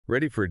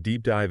Ready for a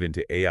deep dive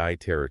into AI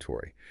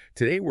territory.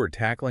 Today we're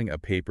tackling a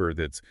paper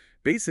that's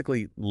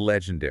basically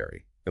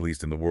legendary, at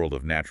least in the world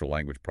of natural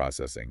language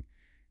processing.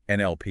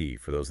 NLP,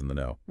 for those in the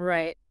know.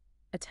 Right.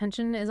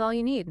 Attention is all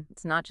you need.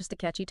 It's not just a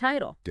catchy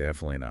title.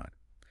 Definitely not.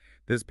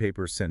 This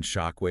paper sent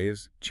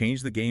shockwaves,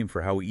 changed the game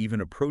for how we even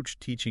approach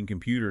teaching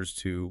computers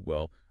to,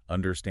 well,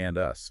 understand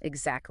us.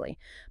 Exactly.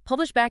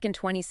 Published back in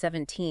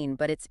 2017,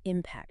 but its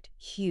impact,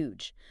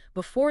 huge.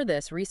 Before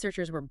this,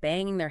 researchers were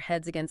banging their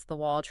heads against the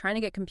wall, trying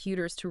to get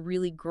computers to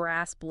really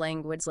grasp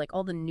language, like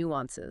all the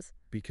nuances.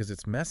 Because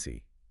it's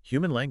messy.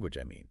 Human language,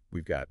 I mean.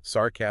 We've got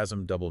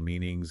sarcasm, double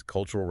meanings,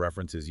 cultural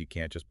references you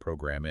can't just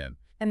program in.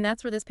 And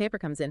that's where this paper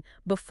comes in.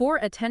 Before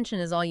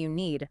attention is all you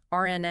need,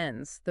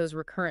 RNNs, those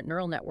recurrent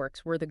neural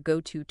networks, were the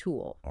go-to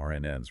tool.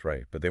 RNNs,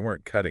 right. But they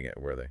weren't cutting it,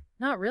 were they?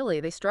 Not really.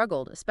 They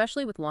struggled,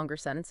 especially with longer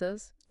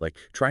sentences. Like,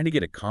 trying to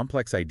get a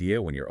complex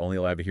idea when you're only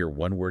allowed to hear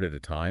one word at a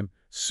time,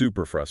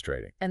 super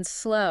frustrating. And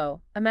slow.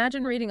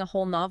 Imagine reading a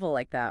whole novel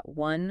like that,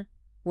 one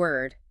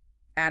word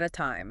at a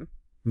time.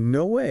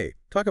 No way.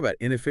 Talk about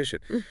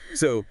inefficient.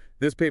 So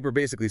this paper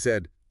basically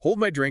said, hold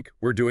my drink,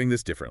 we're doing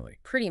this differently.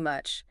 Pretty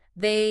much.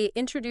 They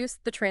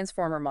introduced the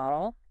transformer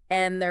model,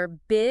 and their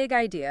big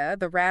idea,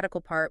 the radical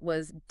part,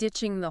 was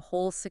ditching the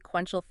whole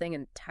sequential thing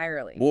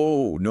entirely.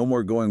 Whoa, no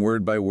more going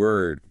word by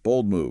word.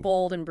 Bold move.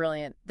 Bold and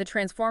brilliant. The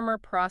transformer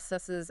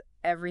processes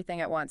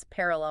everything at once,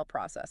 parallel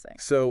processing.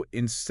 So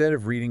instead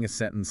of reading a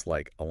sentence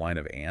like a line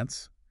of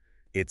ants,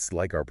 it's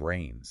like our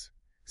brains,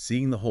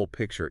 seeing the whole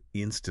picture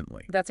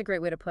instantly. That's a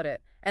great way to put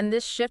it. And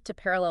this shift to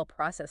parallel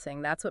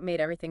processing, that's what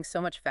made everything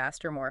so much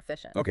faster, more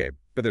efficient. Okay,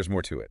 but there's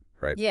more to it,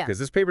 right? Yeah. Because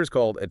this paper is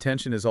called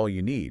Attention is All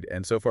You Need,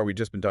 and so far we've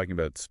just been talking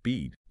about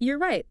speed. You're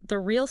right. The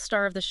real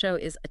star of the show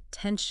is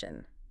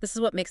attention. This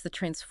is what makes the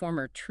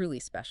transformer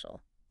truly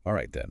special. All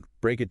right then,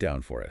 break it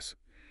down for us.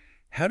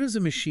 How does a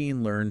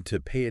machine learn to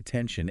pay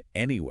attention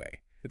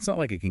anyway? It's not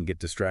like it can get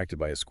distracted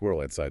by a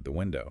squirrel outside the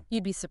window.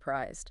 You'd be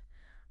surprised.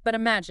 But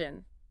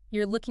imagine,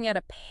 you're looking at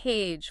a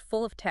page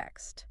full of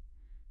text.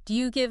 Do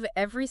you give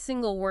every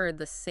single word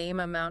the same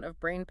amount of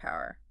brain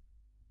power?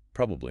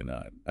 Probably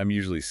not. I'm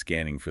usually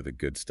scanning for the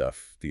good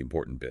stuff, the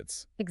important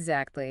bits.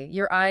 Exactly.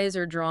 Your eyes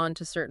are drawn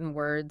to certain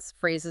words,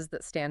 phrases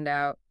that stand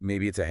out.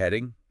 Maybe it's a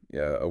heading,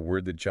 a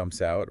word that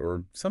jumps out,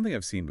 or something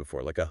I've seen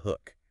before, like a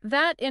hook.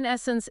 That, in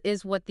essence,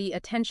 is what the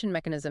attention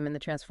mechanism in the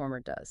transformer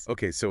does.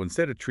 Okay, so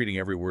instead of treating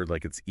every word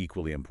like it's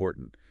equally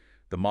important,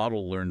 the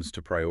model learns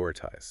to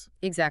prioritize.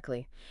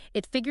 Exactly.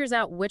 It figures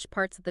out which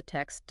parts of the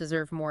text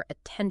deserve more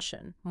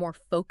attention, more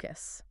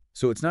focus.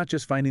 So it's not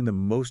just finding the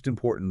most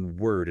important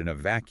word in a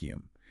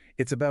vacuum.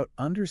 It's about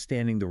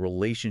understanding the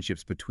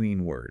relationships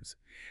between words,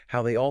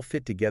 how they all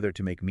fit together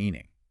to make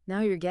meaning. Now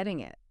you're getting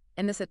it.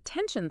 And this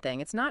attention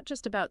thing, it's not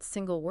just about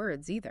single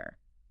words either.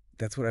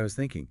 That's what I was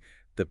thinking.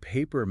 The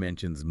paper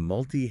mentions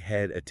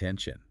multi-head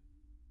attention.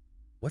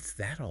 What's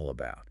that all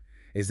about?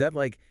 Is that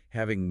like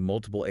having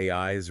multiple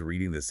AIs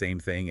reading the same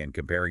thing and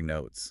comparing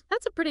notes?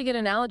 That's a pretty good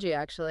analogy,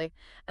 actually.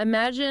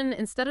 Imagine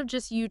instead of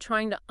just you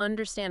trying to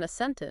understand a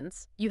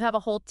sentence, you have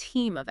a whole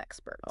team of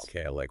experts.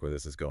 Okay, I like where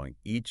this is going.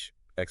 Each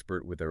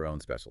expert with their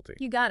own specialty.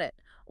 You got it.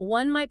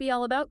 One might be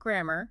all about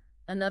grammar,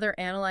 another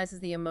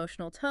analyzes the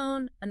emotional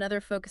tone, another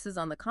focuses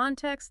on the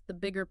context, the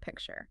bigger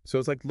picture. So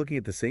it's like looking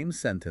at the same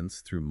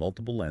sentence through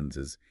multiple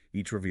lenses,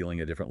 each revealing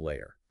a different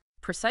layer.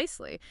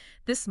 Precisely.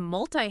 This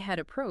multi-head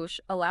approach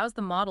allows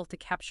the model to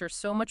capture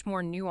so much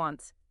more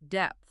nuance,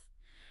 depth.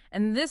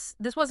 And this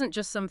wasn't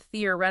just some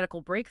theoretical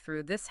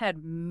breakthrough. This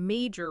had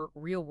major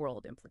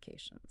real-world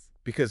implications.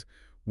 Because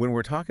when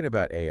we're talking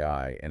about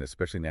AI, and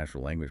especially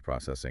natural language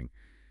processing,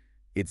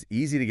 it's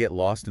easy to get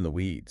lost in the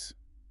weeds.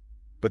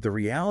 But the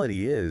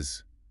reality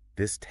is,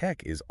 this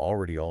tech is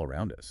already all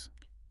around us.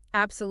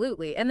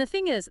 Absolutely. And the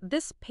thing is,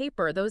 this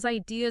paper, those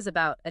ideas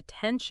about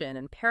attention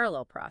and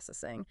parallel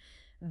processing,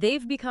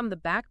 they've become the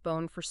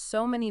backbone for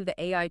so many of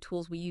the AI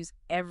tools we use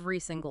every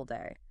single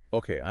day.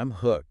 Okay, I'm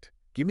hooked.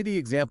 Give me the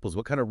examples.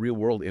 What kind of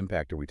real-world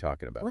impact are we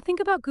talking about? Well, think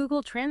about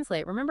Google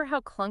Translate. Remember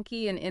how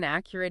clunky and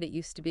inaccurate it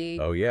used to be?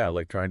 Oh yeah,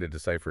 like trying to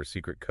decipher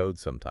secret code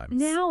sometimes.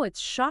 Now it's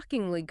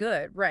shockingly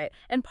good, right?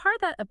 And part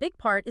of that, a big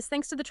part, is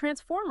thanks to the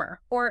transformer.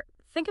 Or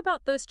think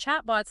about those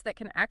chatbots that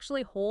can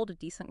actually hold a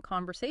decent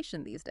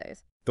conversation these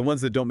days. The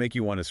ones that don't make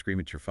you want to scream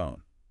at your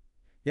phone.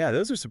 Yeah,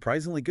 those are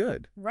surprisingly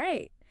good.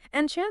 Right.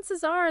 And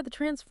chances are the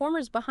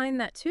transformer's behind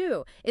that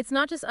too. It's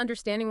not just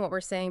understanding what we're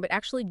saying, but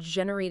actually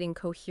generating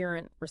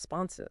coherent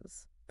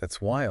responses. That's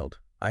wild.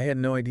 I had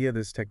no idea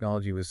this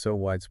technology was so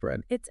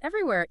widespread. It's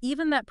everywhere.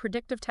 Even that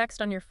predictive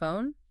text on your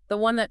phone, the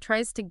one that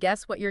tries to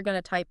guess what you're going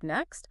to type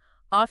next,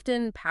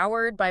 often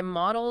powered by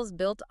models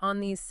built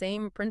on these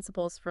same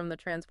principles from the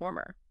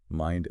transformer.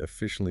 Mind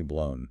officially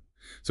blown.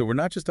 So we're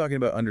not just talking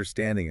about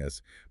understanding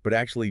us, but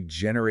actually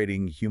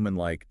generating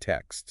human-like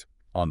text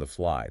on the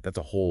fly. That's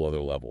a whole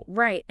other level.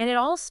 Right. And it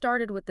all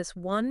started with this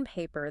one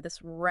paper, this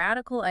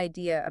radical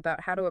idea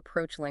about how to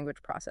approach language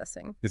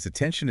processing. This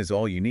attention is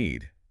all you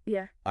need.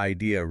 Yeah.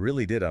 Idea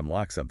really did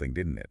unlock something,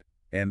 didn't it?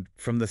 And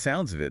from the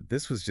sounds of it,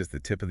 this was just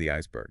the tip of the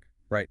iceberg,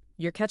 right?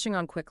 You're catching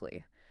on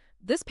quickly.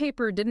 This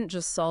paper didn't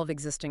just solve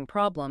existing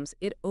problems,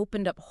 it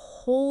opened up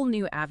whole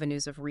new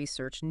avenues of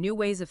research, new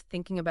ways of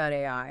thinking about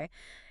AI.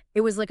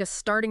 It was like a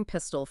starting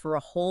pistol for a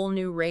whole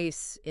new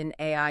race in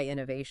AI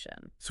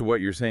innovation. So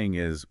what you're saying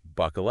is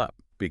buckle up,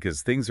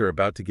 because things are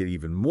about to get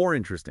even more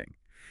interesting.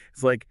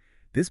 It's like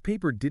this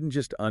paper didn't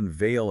just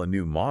unveil a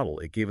new model,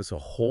 it gave us a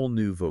whole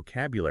new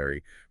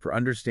vocabulary for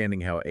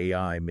understanding how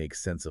AI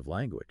makes sense of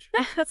language.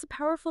 That's a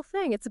powerful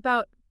thing. It's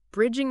about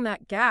bridging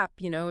that gap,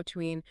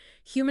 between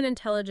human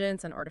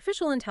intelligence and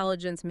artificial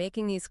intelligence,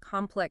 making these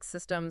complex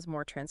systems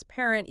more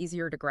transparent,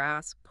 easier to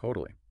grasp.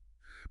 Totally.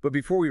 But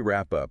before we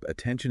wrap up,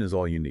 attention is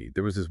all you need.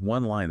 There was this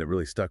one line that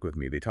really stuck with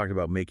me. They talked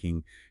about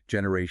making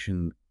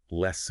generation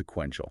less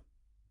sequential.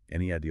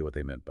 Any idea what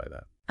they meant by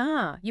that?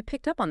 Ah, you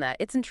picked up on that.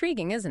 It's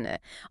intriguing, isn't it?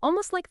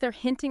 Almost like they're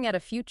hinting at a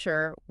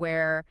future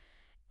where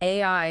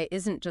AI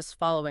isn't just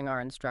following our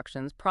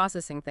instructions,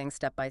 processing things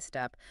step by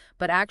step,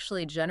 but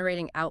actually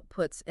generating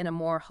outputs in a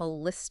more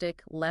holistic,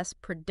 less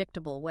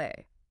predictable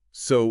way.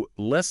 So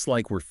less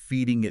like we're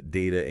feeding it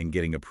data and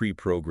getting a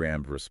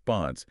pre-programmed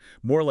response,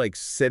 more like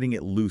setting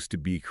it loose to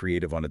be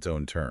creative on its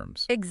own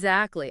terms.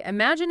 Exactly.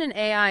 Imagine an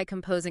AI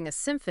composing a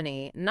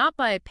symphony, not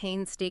by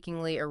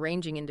painstakingly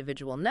arranging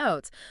individual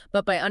notes,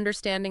 but by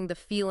understanding the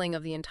feeling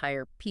of the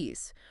entire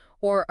piece.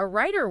 Or a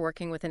writer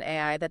working with an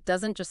AI that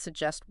doesn't just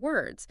suggest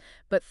words,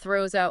 but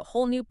throws out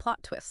whole new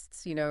plot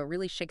twists,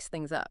 really shakes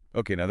things up.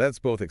 Okay, now that's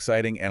both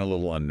exciting and a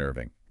little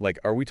unnerving. Like,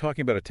 are we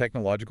talking about a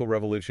technological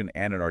revolution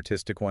and an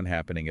artistic one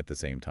happening at the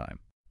same time?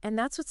 And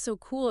that's what's so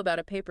cool about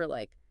a paper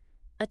like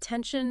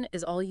Attention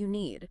is All You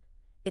Need.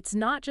 It's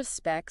not just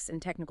specs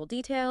and technical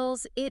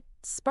details, it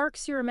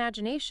sparks your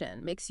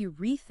imagination, makes you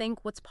rethink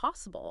what's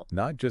possible.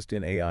 Not just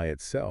in AI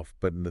itself,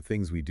 but in the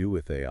things we do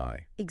with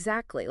AI.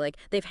 Exactly. Like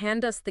they've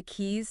handed us the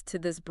keys to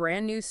this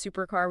brand new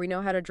supercar we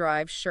know how to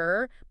drive,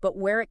 sure, but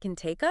where it can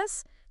take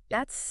us,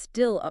 that's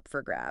still up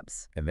for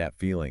grabs. And that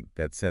feeling,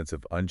 that sense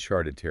of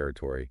uncharted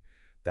territory,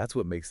 that's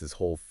what makes this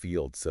whole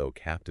field so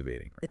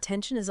captivating.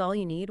 Attention is All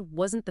You Need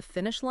wasn't the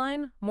finish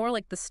line, more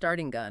like the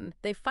starting gun.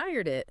 They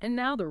fired it, and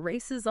now the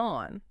race is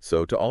on.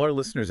 So to all our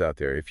listeners out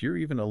there, if you're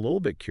even a little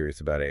bit curious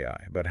about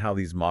AI, about how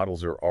these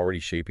models are already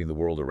shaping the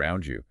world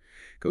around you,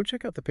 go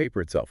check out the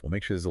paper itself. We'll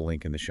make sure there's a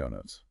link in the show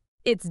notes.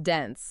 It's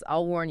dense,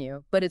 I'll warn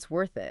you, but it's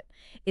worth it.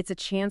 It's a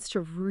chance to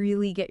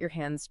really get your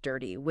hands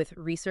dirty with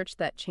research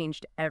that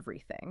changed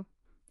everything.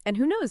 And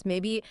who knows,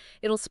 maybe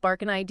it'll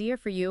spark an idea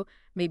for you.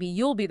 Maybe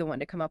you'll be the one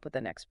to come up with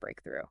the next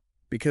breakthrough.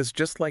 Because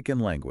just like in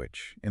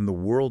language, in the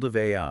world of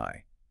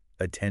AI,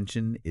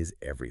 attention is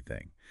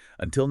everything.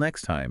 Until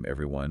next time,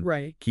 everyone,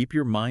 Right. keep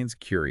your minds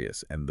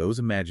curious and those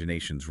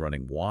imaginations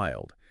running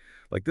wild.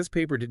 Like this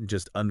paper didn't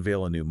just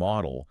unveil a new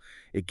model,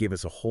 it gave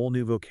us a whole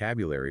new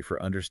vocabulary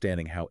for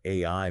understanding how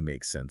AI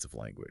makes sense of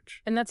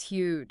language. And that's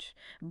huge,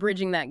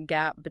 bridging that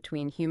gap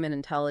between human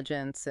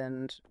intelligence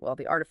and, well,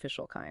 the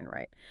artificial kind,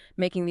 right?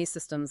 Making these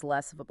systems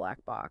less of a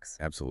black box.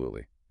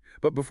 Absolutely.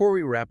 But before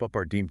we wrap up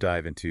our deep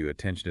dive into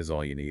attention is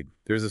all you need,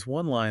 there's this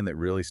one line that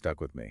really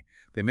stuck with me.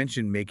 They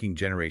mentioned making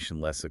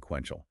generation less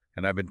sequential,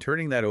 and I've been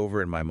turning that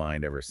over in my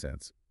mind ever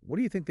since. What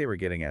do you think they were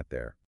getting at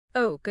there?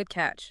 Oh, good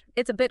catch.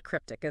 It's a bit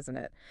cryptic, isn't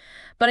it?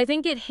 But I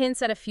think it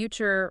hints at a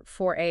future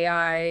for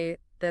AI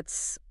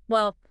that's,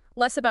 well,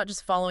 less about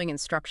just following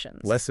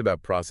instructions. Less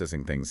about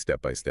processing things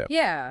step by step.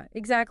 Yeah,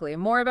 exactly.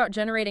 More about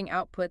generating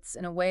outputs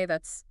in a way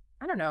that's,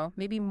 I don't know,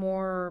 maybe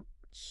more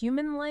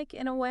human-like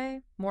in a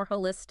way, more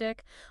holistic,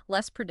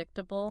 less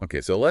predictable.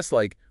 Okay, so less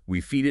like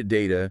we feed it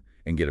data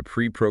and get a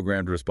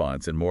pre-programmed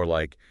response, and more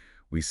like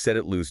we set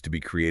it loose to be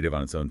creative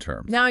on its own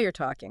terms. Now you're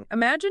talking.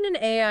 Imagine an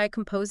AI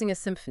composing a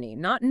symphony,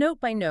 not note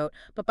by note,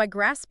 but by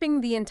grasping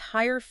the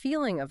entire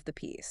feeling of the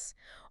piece.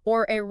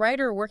 Or a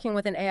writer working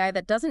with an AI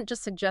that doesn't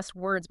just suggest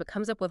words, but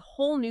comes up with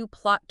whole new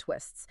plot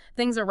twists,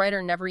 things a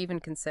writer never even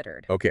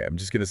considered. Okay, I'm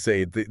just going to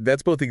say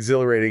that's both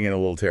exhilarating and a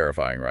little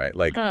terrifying, right?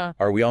 Like,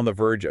 are we on the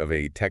verge of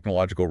a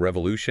technological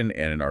revolution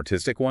and an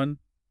artistic one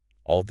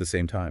all at the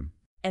same time?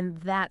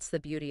 And that's the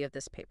beauty of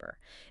this paper.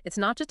 It's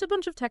not just a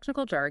bunch of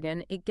technical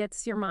jargon, it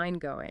gets your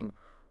mind going.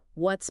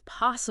 What's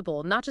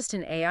possible, not just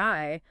in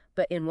AI,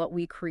 but in what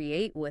we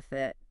create with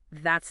it,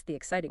 that's the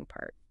exciting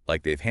part.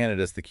 Like they've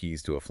handed us the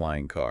keys to a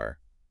flying car.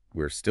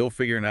 We're still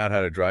figuring out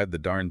how to drive the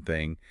darn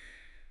thing.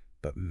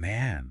 But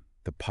man,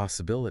 the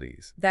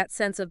possibilities. That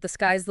sense of the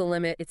sky's the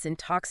limit, it's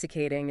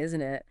intoxicating,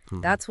 isn't it?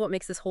 That's what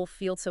makes this whole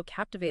field so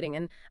captivating,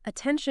 and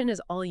attention is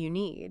all you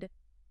need.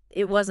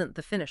 It wasn't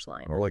the finish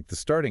line. Or like the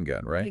starting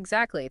gun, right?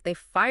 Exactly. They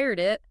fired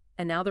it,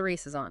 and now the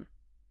race is on.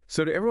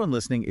 So to everyone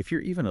listening, if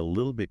you're even a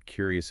little bit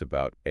curious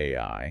about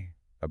AI,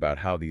 about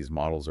how these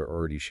models are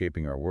already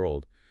shaping our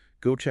world,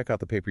 go check out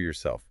the paper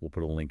yourself. We'll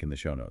put a link in the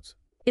show notes.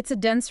 It's a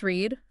dense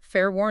read,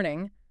 fair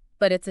warning,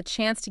 but it's a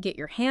chance to get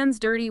your hands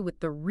dirty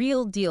with the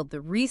real deal, the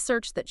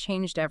research that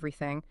changed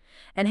everything.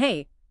 And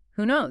hey,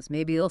 who knows?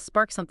 Maybe it'll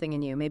spark something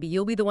in you. Maybe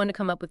you'll be the one to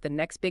come up with the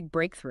next big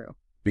breakthrough.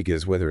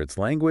 Because whether it's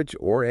language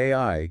or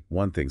AI,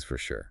 one thing's for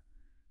sure.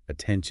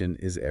 Attention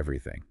is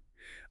everything.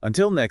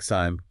 Until next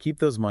time, keep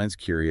those minds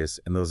curious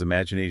and those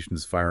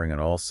imaginations firing on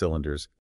all cylinders.